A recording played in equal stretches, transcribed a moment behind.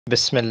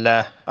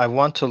Bismillah. I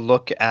want to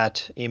look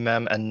at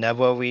Imam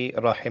Al-Nawawi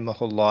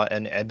rahimahullah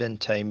and Ibn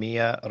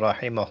Taymiyyah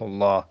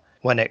rahimahullah.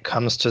 When it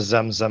comes to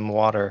Zamzam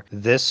water,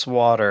 this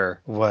water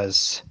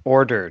was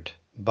ordered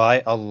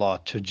by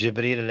Allah to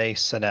Jibreel alayhi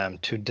salam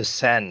to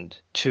descend,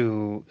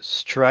 to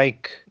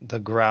strike the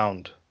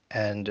ground,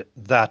 and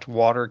that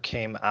water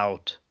came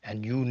out.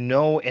 And you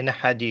know in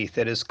hadith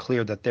it is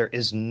clear that there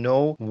is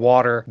no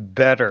water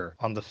better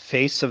on the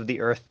face of the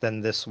earth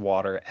than this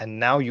water. And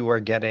now you are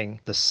getting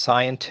the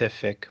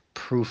scientific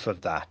proof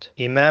of that.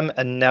 Imam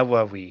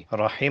Al-Nawawi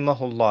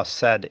rahimahullah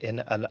said in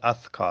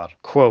Al-Athkar,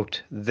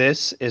 quote,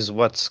 "This is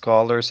what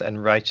scholars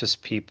and righteous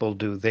people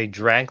do. They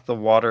drank the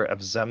water of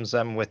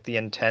Zamzam with the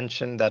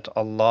intention that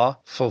Allah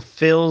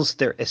fulfills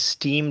their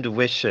esteemed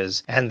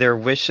wishes, and their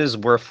wishes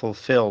were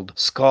fulfilled.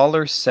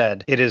 Scholars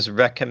said it is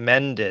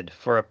recommended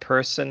for a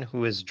person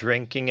who is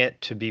drinking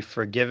it to be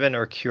forgiven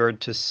or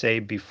cured to say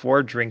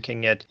before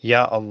drinking it,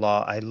 Ya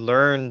Allah, I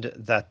learned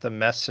that the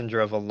Messenger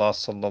of Allah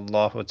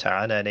sallallahu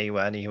ta'ala alayhi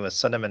wa alihi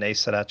wasallam and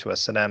salatu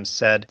wasalam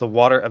said, the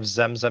water of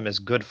Zamzam is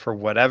good for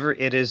whatever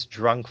it is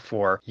drunk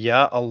for.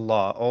 Ya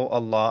Allah, O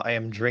Allah, I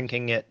am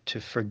drinking it to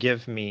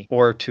forgive me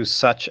or to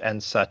such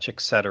and such,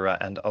 etc.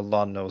 And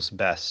Allah knows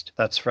best."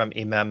 That's from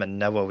Imam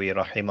Al-Nawawi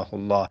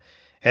rahimahullah.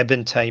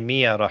 Ibn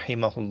Taymiyyah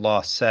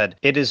rahimahullah said,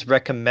 it is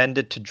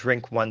recommended to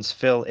drink one's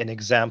fill. In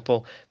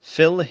example,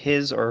 fill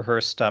his or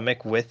her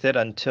stomach with it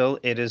until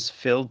it is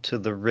filled to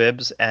the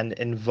ribs and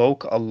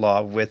invoke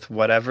Allah with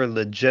whatever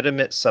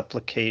legitimate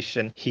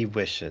supplication he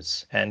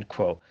wishes. End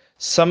quote.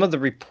 Some of the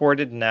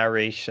reported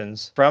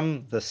narrations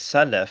from the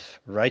salaf,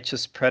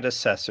 righteous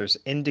predecessors,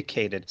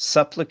 indicated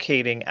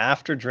supplicating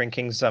after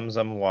drinking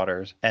Zamzam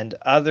waters, and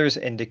others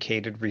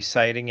indicated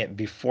reciting it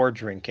before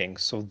drinking.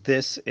 So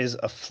this is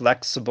a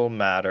flexible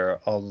matter,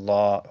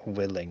 Allah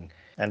willing.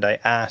 And I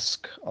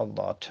ask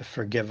Allah to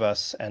forgive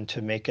us and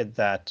to make it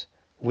that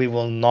we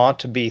will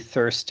not be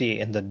thirsty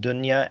in the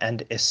dunya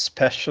and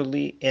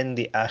especially in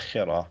the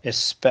akhirah,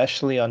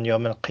 especially on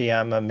Yawm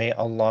al-Qiyamah. May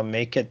Allah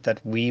make it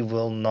that we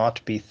will not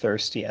be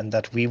thirsty and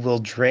that we will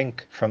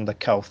drink from the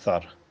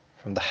Kawthar,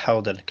 from the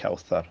Hawd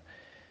al-Kawthar.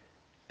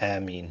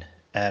 Ameen,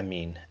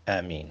 Ameen,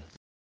 Ameen.